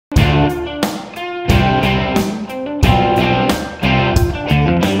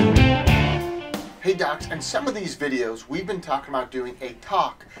in some of these videos, we've been talking about doing a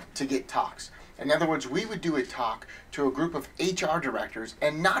talk to get talks. In other words, we would do a talk to a group of HR directors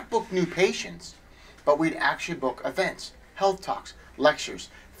and not book new patients, but we'd actually book events, health talks, lectures,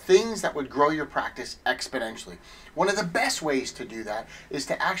 things that would grow your practice exponentially. One of the best ways to do that is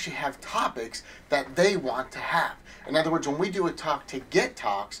to actually have topics that they want to have. In other words, when we do a talk to get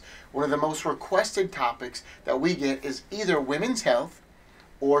talks, one of the most requested topics that we get is either women's health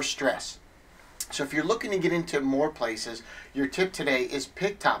or stress. So if you're looking to get into more places, your tip today is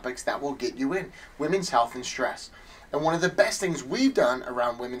pick topics that will get you in. Women's health and stress. And one of the best things we've done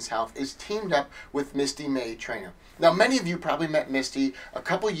around women's health is teamed up with Misty May Trainer. Now, many of you probably met Misty a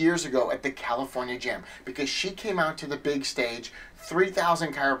couple years ago at the California Jam because she came out to the big stage,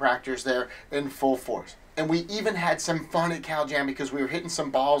 3,000 chiropractors there in full force. And we even had some fun at Cal Jam because we were hitting some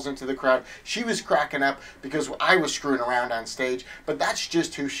balls into the crowd. She was cracking up because I was screwing around on stage, but that's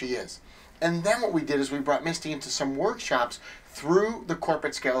just who she is. And then what we did is we brought Misty into some workshops through the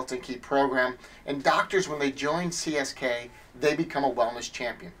Corporate Skeleton Key program. And doctors, when they join CSK, they become a wellness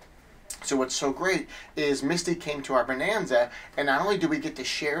champion. So what's so great is Misty came to our Bonanza, and not only do we get to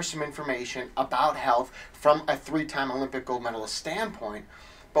share some information about health from a 3-time Olympic gold medalist standpoint,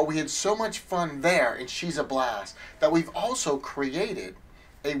 but we had so much fun there, and she's a blast, that we've also created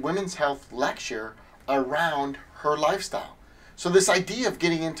a women's health lecture around her lifestyle. So this idea of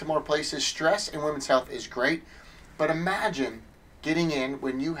getting into more places, stress and women's health is great, but imagine getting in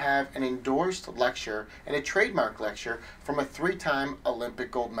when you have an endorsed lecture and a trademark lecture from a 3-time Olympic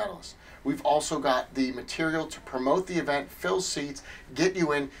gold medalist. We've also got the material to promote the event, fill seats, get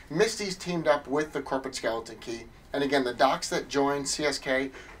you in. Misty's teamed up with the Corporate Skeleton Key. And again, the docs that join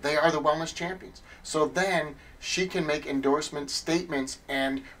CSK, they are the wellness champions. So then she can make endorsement statements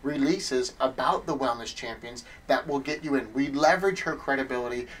and releases about the wellness champions that will get you in. We leverage her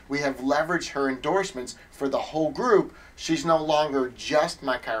credibility. We have leveraged her endorsements for the whole group. She's no longer just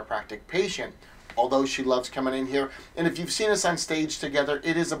my chiropractic patient, although she loves coming in here. And if you've seen us on stage together,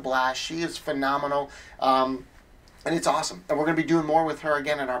 it is a blast. She is phenomenal. And it's awesome. And we're going to be doing more with her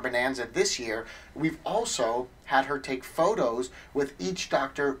again at our Bonanza this year. We've also had her take photos with each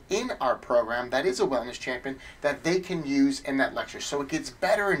doctor in our program that is a wellness champion that they can use in that lecture. So it gets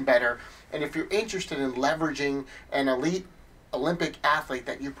better and better. And if you're interested in leveraging an elite Olympic athlete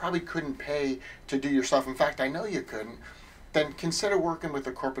that you probably couldn't pay to do yourself, in fact, I know you couldn't, then consider working with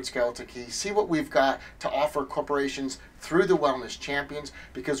the Corporate Skeleton Key. See what we've got to offer corporations through the Wellness Champions,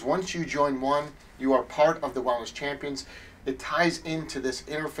 because once you join one, you are part of the Wellness Champions. It ties into this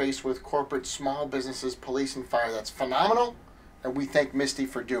interface with corporate, small businesses, police, and fire. That's phenomenal, and we thank Misty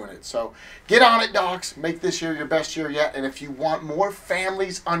for doing it. So get on it, docs. Make this year your best year yet. And if you want more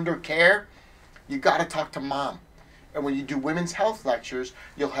families under care, you got to talk to mom. And when you do women's health lectures,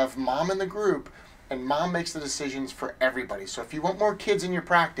 you'll have mom in the group, and mom makes the decisions for everybody. So if you want more kids in your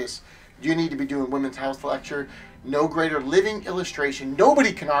practice, you need to be doing women's health lecture. No greater living illustration,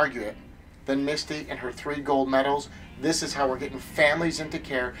 nobody can argue it, than Misty and her 3 gold medals. This is how we're getting families into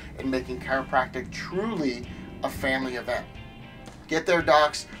care and making chiropractic truly a family event. Get there,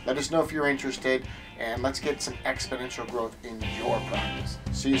 docs. Let us know if you're interested, and let's get some exponential growth in your practice.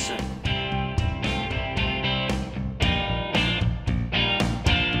 See you soon.